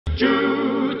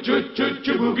choo choo choo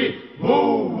choo boogie.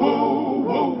 Whoa whoa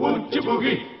whoa whoa choo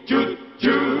boogie. Choo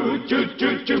choo choo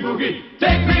choo choo boogie.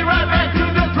 Take me right back to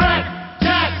the track,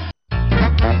 Jack.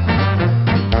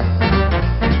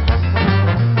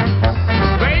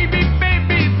 Baby,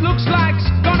 baby, it looks like it's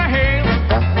gonna hail.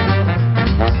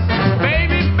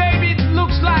 Baby, baby, it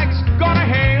looks like it's gonna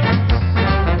hail.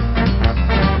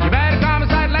 You better come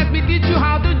inside, let me teach you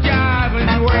how to jive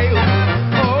and wail.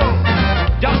 Oh,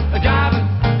 jump a jiving,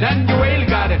 then you wail, you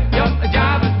got it. Jump a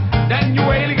jiving, then you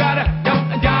wail, you got it.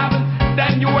 Jump a jiving,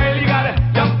 then you wail, you got it.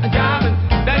 Jump a jiving,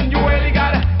 then you wail, you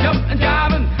got it. Jump a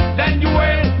jiving, then you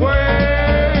wail, wail.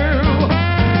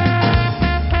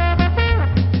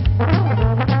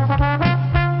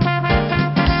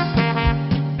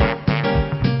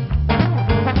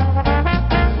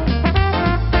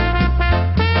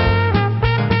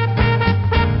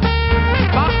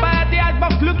 Papa at the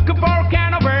icebox looking for a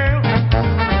can of ale.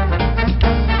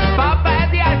 Papa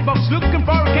at the icebox looking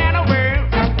for a can of ale.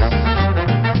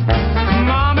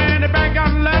 Mama in the back,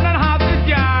 I'm learning how to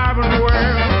jive and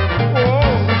wail.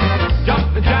 Oh,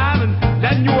 jump and jiving,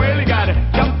 then you wail, you got it.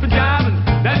 Jump and jiving,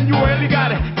 then you wail, you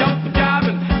got it. Jump and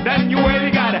jiving, then you wail,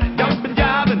 you got it. Jump and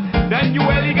jiving, then you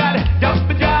wail, you got it. Jump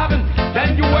and jiving,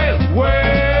 then you wail, wail.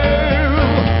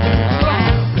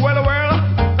 Well, well.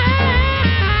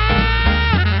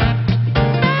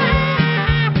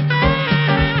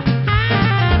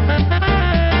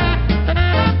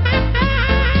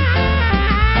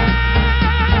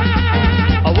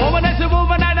 A woman is a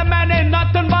woman and a man ain't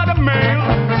nothing but a male.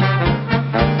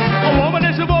 A woman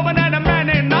is a woman and a man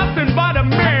ain't nothing but a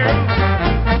male.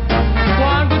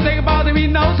 One good thing about him, he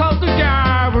knows how to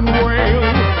jive and wail.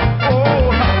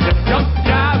 Oh, jump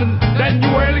jiving, then you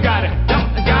wail, you got it.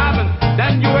 Jump jiving,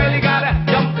 then you wail, you got it.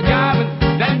 Jump jiving,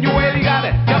 then you wail, you got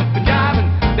it. Jump jiving,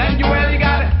 then you wail, you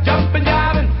got it. Jump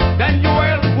jiving, then you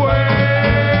wail, wail.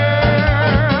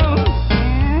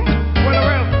 Well,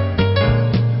 well.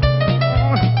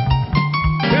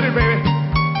 Hit it, baby.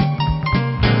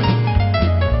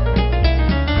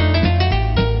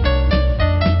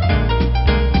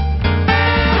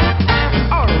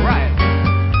 All right.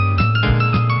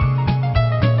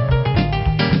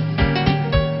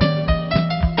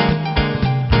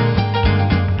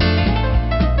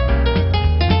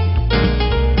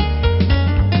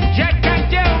 Jack and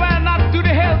Jill went up to the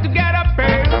hill to get a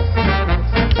pail.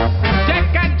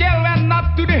 Jack and Jill went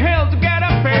up to the hill to get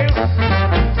a pail.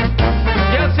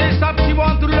 Jill says up she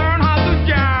want to learn how to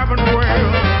jive and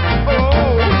wail.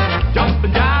 Oh, jump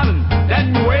and jiving,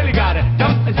 then you wail, you got it.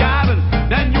 Jump and jiving,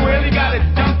 then you wail, you got it.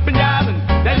 Jump and jiving,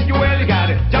 then you wail, you got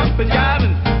it. Jump and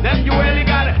jiving, then you wail, you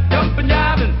got it. Jump and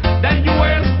jiving, then you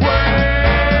wail, wail.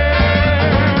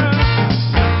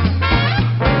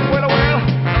 Well, well, well,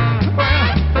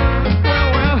 well,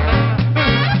 well.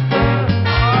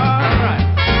 All right.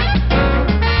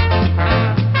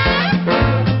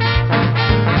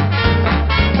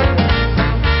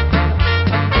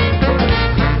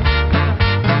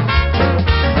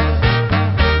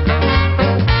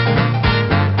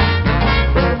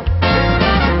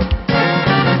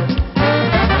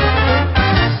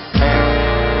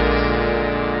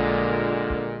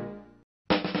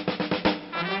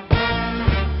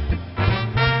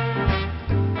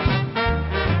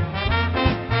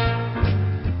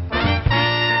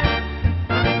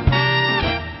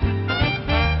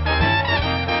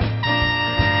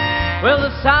 Well,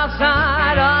 the south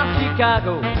side of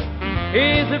Chicago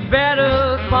is the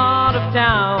better part of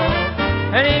town.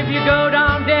 And if you go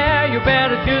down there, you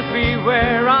better just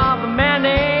beware of a man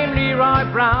named Leroy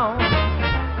Brown.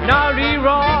 Now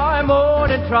Leroy, more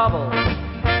than trouble.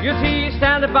 You see, he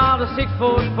stand about a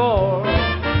 6'4",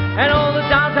 and all the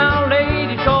downtown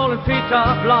ladies call him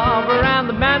treetop lover, and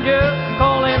the man just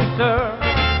call him sir.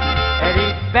 And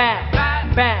he's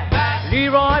bad, bad,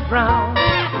 Leroy Brown,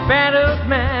 the baddest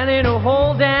man in the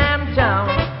whole damn town,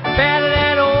 better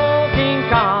than old King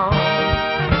Kong,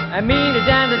 and meaner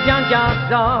than the junkyard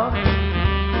dog.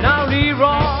 Now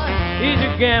Leroy, he's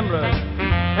a gambler,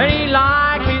 and he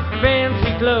likes his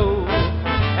fancy clothes,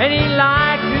 and he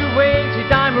likes to wear his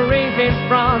diamond rings in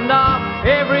front of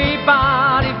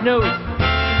everybody's nose.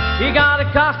 He got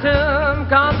a custom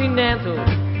Continental,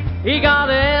 he got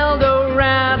an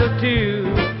Eldorado too.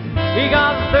 He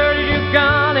got a 32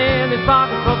 gun in his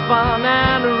pocket for fun,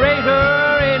 and a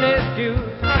razor in his shoes.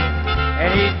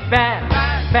 And he's bad,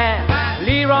 bad,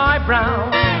 Leroy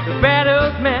Brown, the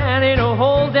baddest man in the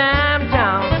whole damn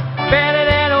town, better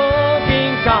than old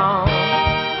King Kong,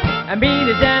 and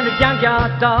meaner than the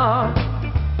junkyard dog.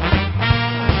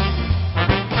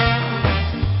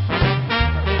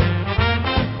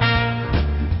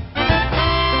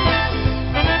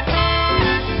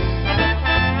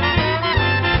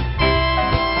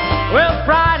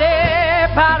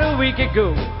 he could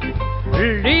go.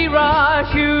 Leroy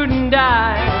shooting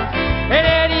dice, and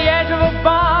at the edge of a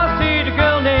bar, see the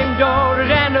girl named Doris,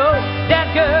 and oh,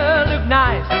 that girl looked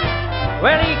nice.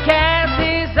 Well, he cast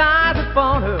his eyes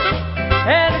upon her,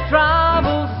 and the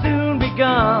trouble soon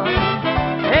begun.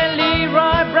 And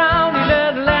Leroy Brown, he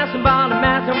learned a lesson about the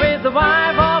master with the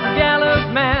wife of a jealous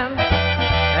man.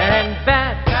 And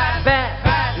bad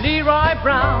Leroy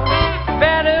Brown,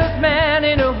 baddest man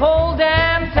in the whole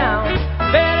damn town,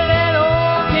 better than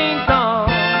old King Kong,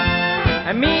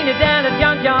 and meaner than a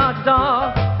junkyard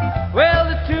dog. Well,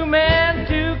 the two men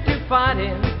took to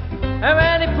fighting, and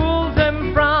when he pulls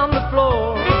them from the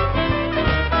floor,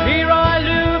 Leroy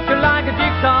looked like a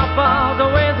jigsaw puzzle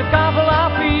with a couple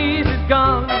of pieces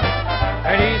gone.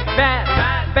 And he's bad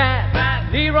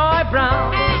Leroy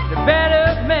Brown, the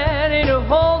baddest man in the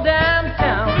whole damn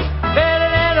town, better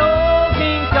than old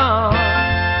King Kong,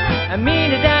 and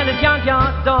meaner than a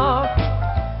junkyard dog.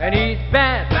 And he's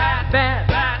bad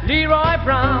Leroy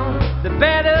Brown, the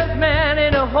baddest man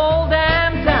in the whole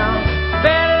damn town,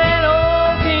 better than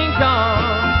old King Kong,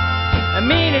 and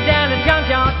meaner than a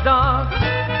junkyard dog.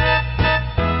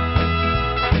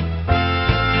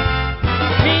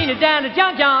 Meaner than a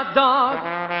junkyard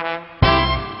dog.